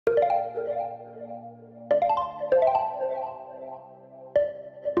Hi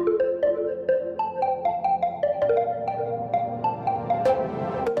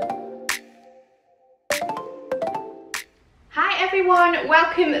everyone,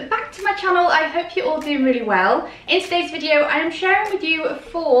 welcome back to my channel. I hope you're all doing really well. In today's video I am sharing with you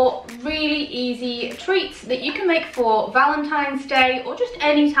 4 really easy treats that you can make for Valentine's Day or just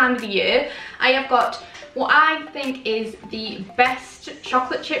any time of the year. I have got what I think is the best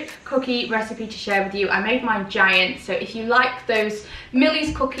chocolate chip cookie recipe to share with you. I made mine giant, so if you like those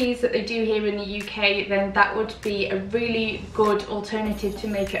Millie's cookies that they do here in the UK, then that would be a really good alternative to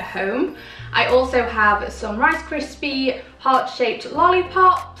make at home. I also have some Rice Krispie heart-shaped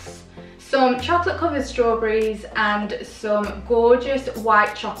lollipops, some chocolate covered strawberries and some gorgeous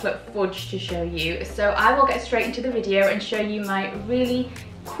white chocolate fudge to show you. So I will get straight into the video and show you my really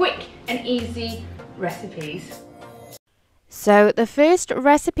quick and easy recipes. So the first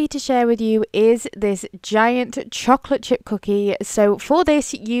recipe to share with you is this giant chocolate chip cookie. So for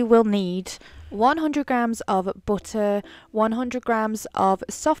this you will need 100 grams of butter, 100 grams of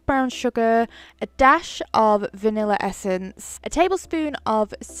soft brown sugar, a dash of vanilla essence, a tablespoon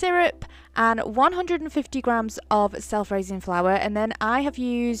of syrup and 150 grams of self-raising flour. And then I have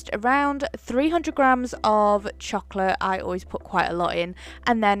used around 300 grams of chocolate. I always put quite a lot in,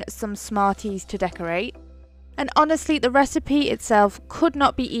 and then some Smarties to decorate. And honestly, the recipe itself could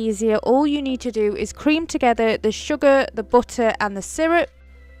not be easier. All you need to do is cream together the sugar, the butter and the syrup.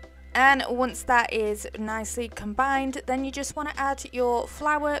 And once that is nicely combined, then you just want to add your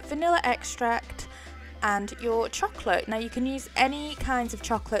flour, vanilla extract and your chocolate. Now you can use any kinds of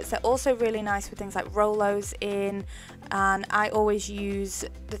chocolates. They're also really nice with things like Rolos in, and I always use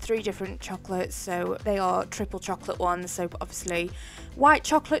the 3 different chocolates, so they are triple chocolate ones, so obviously white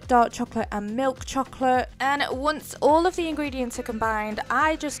chocolate, dark chocolate and milk chocolate. And once all of the ingredients are combined,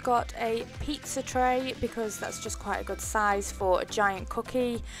 I just got a pizza tray because that's just quite a good size for a giant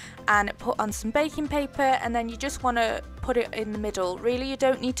cookie, and put on some baking paper, and then you just want to put it in the middle. Really, you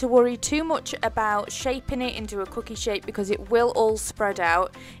don't need to worry too much about shaping it into a cookie shape because it will all spread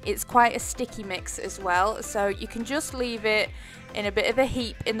out. It's quite a sticky mix as well, so you can just leave it in a bit of a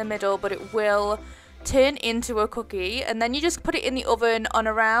heap in the middle, but it will turn into a cookie. And then you just put it in the oven on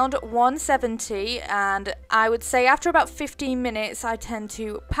around 170, and I would say after about 15 minutes I tend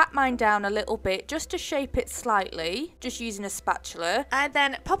to pat mine down a little bit just to shape it slightly, just using a spatula, and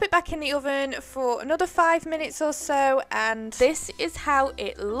then pop it back in the oven for another 5 minutes or so. And this is how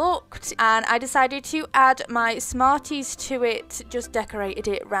it looked, and I decided to add my Smarties to it, just decorated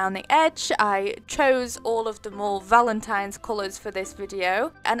it around the edge. I chose all of the more Valentine's colours for this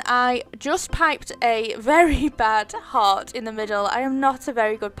video, and I just piped a very bad heart in the middle. I am not a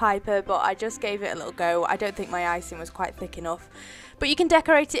very good piper, but I just gave it a little go. I don't think my icing was quite thick enough, but you can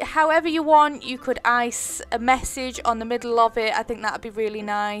decorate it however you want. You could ice a message on the middle of it. I think that would be really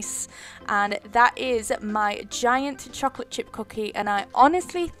nice. And that is my giant chocolate chip cookie, and I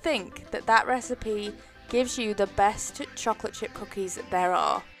honestly think that that recipe gives you the best chocolate chip cookies there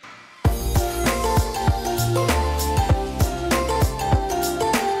are.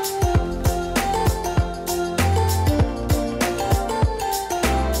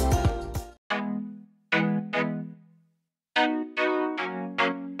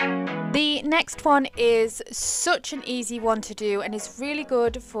 The next one is such an easy one to do, and is really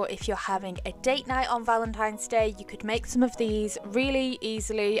good for if you're having a date night on Valentine's Day. You could make some of these really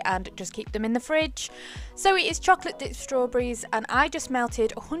easily and just keep them in the fridge. So it is chocolate dipped strawberries, and I just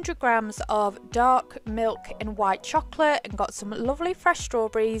melted 100 grams of dark milk and white chocolate and got some lovely fresh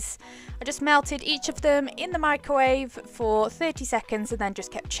strawberries. I just melted each of them in the microwave for 30 seconds and then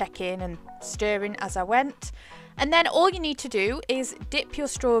just kept checking and stirring as I went. And then all you need to do is dip your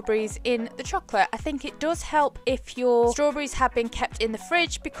strawberries in the chocolate. I think it does help if your strawberries have been kept in the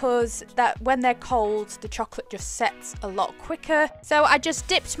fridge, because that when they're cold the chocolate just sets a lot quicker. So I just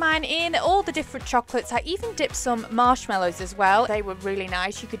dipped mine in all the different chocolates. I even dipped some marshmallows as well. They were really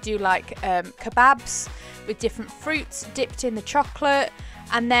nice. You could do like kebabs with different fruits dipped in the chocolate.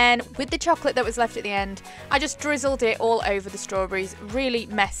 And then with the chocolate that was left at the end, I just drizzled it all over the strawberries. Really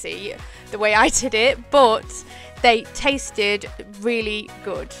messy the way I did it, but they tasted really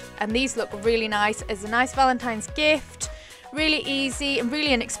good. And these look really nice as a nice Valentine's gift. Really easy and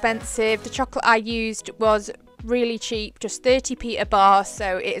really inexpensive. The chocolate I used was really cheap, just 30p a bar,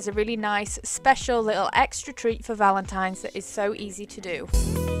 so it is a really nice special little extra treat for Valentine's that is so easy to do.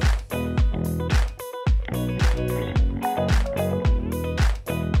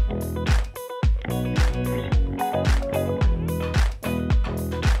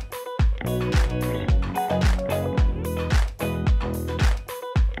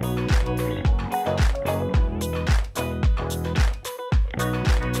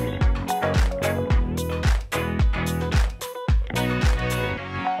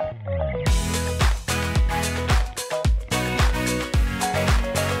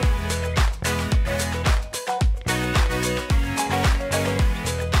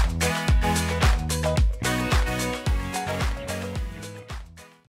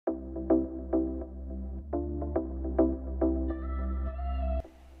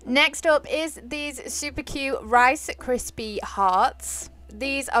 Next up is these super cute Rice Crispie hearts.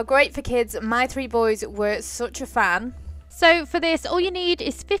 These are great for kids. My 3 boys were such a fan. So for this, all you need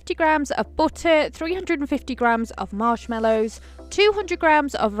is 50 grams of butter, 350 grams of marshmallows, 200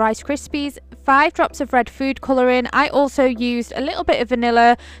 grams of Rice Krispies, 5 drops of red food colouring. I also used a little bit of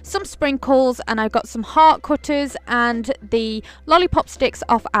vanilla, some sprinkles, and I got some heart cutters and the lollipop sticks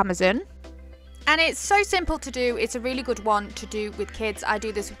off Amazon. And it's so simple to do. It's a really good one to do with kids. I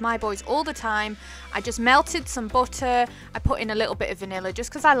do this with my boys all the time. I just melted some butter. I put in a little bit of vanilla just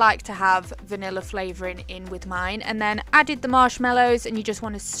because I like to have vanilla flavouring in with mine. And then added the marshmallows, and you just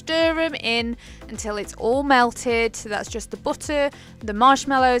want to stir them in until it's all melted. So that's just the butter, the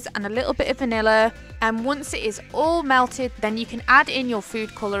marshmallows, and a little bit of vanilla. And once it is all melted, then you can add in your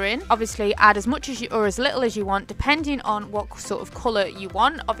food colouring. Obviously add as much as you or as little as you want, depending on what sort of colour you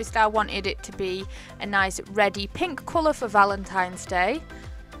want. Obviously I wanted it to be a nice reddy pink colour for Valentine's Day.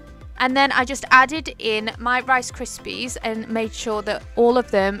 And then I just added in my Rice Krispies and made sure that all of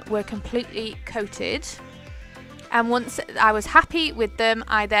them were completely coated. And once I was happy with them,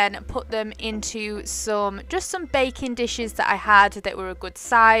 I then put them into some baking dishes that I had that were a good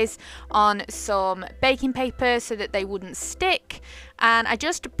size on some baking paper so that they wouldn't stick. And I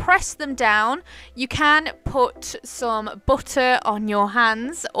just pressed them down. You can put some butter on your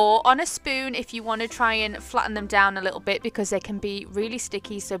hands or on a spoon if you want to try and flatten them down a little bit, because they can be really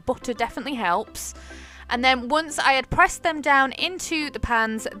sticky, so butter definitely helps. And then once I had pressed them down into the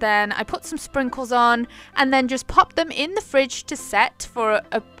pans, then I put some sprinkles on and then just popped them in the fridge to set for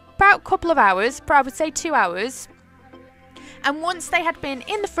about a couple of hours, I would say 2 hours. And once they had been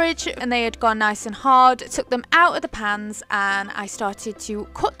in the fridge and they had gone nice and hard, took them out of the pans and I started to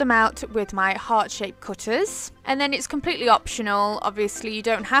cut them out with my heart-shaped cutters. And then it's completely optional, obviously you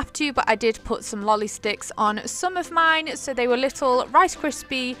don't have to, but I did put some lolly sticks on some of mine, so they were little Rice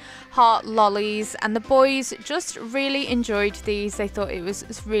Krispie heart lollies, and the boys just really enjoyed these. They thought it was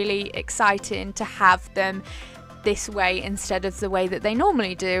really exciting to have them this way instead of the way that they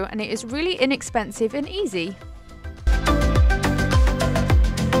normally do, and it is really inexpensive and easy.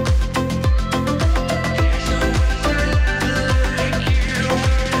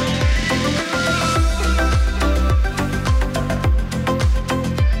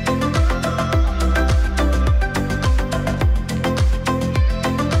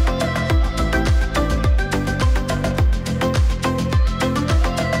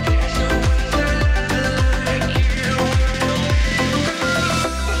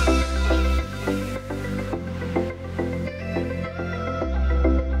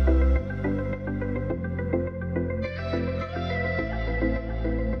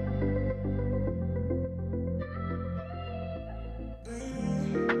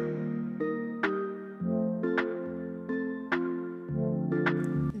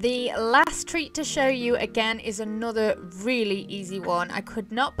 The last treat to show you again is another really easy one. I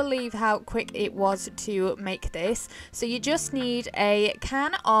could not believe how quick it was to make this. So you just need a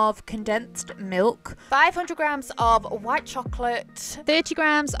can of condensed milk, 500 grams of white chocolate, 30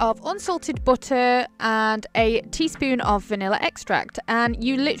 grams of unsalted butter, and a teaspoon of vanilla extract. And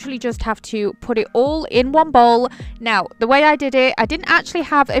you literally just have to put it all in one bowl. Now, the way I did it, I didn't actually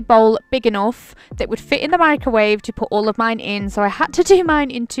have a bowl big enough that would fit in the microwave to put all of mine in, so I had to do mine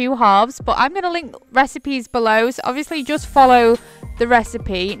in 2 halves, but I'm going to link recipes below, so obviously just follow the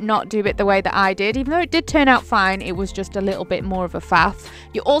recipe, not do it the way that I did. Even though it did turn out fine, it was just a little bit more of a faff.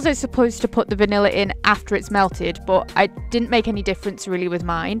 You're also supposed to put the vanilla in after it's melted, but I didn't make any difference really with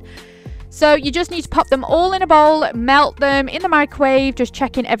mine. So you just need to pop them all in a bowl, melt them in the microwave, just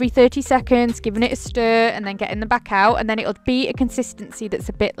checking every 30 seconds, giving it a stir, and then getting them back out, and then it'll be a consistency that's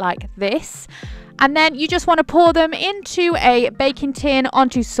a bit like this. And then you just want to pour them into a baking tin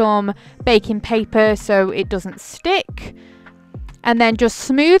onto some baking paper so it doesn't stick. And then just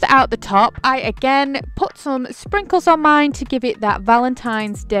smooth out the top. I again put some sprinkles on mine to give it that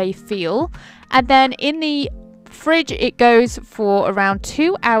Valentine's Day feel. And then in the fridge it goes for around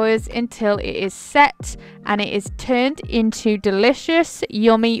 2 hours until it is set and it is turned into delicious,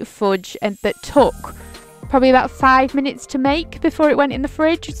 yummy fudge, and that took probably about 5 minutes to make before it went in the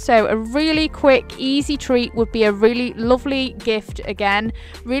fridge. So a really quick, easy treat would be a really lovely gift. Again,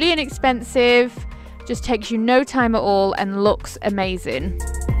 really inexpensive, just takes you no time at all and looks amazing.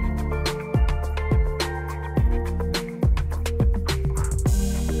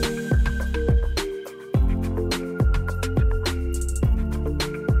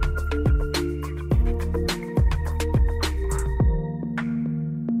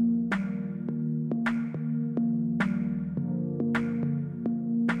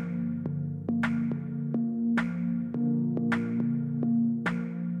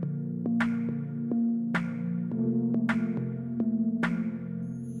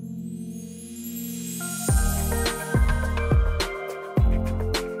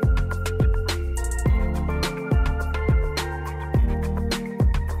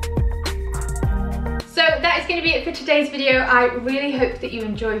 that is going to be it for today's video. I really hope that you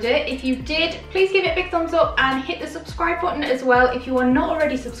enjoyed it. If you did, please give it a big thumbs up and hit the subscribe button as well if you are not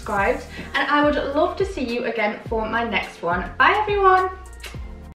already subscribed. And I would love to see you again for my next one. Bye everyone!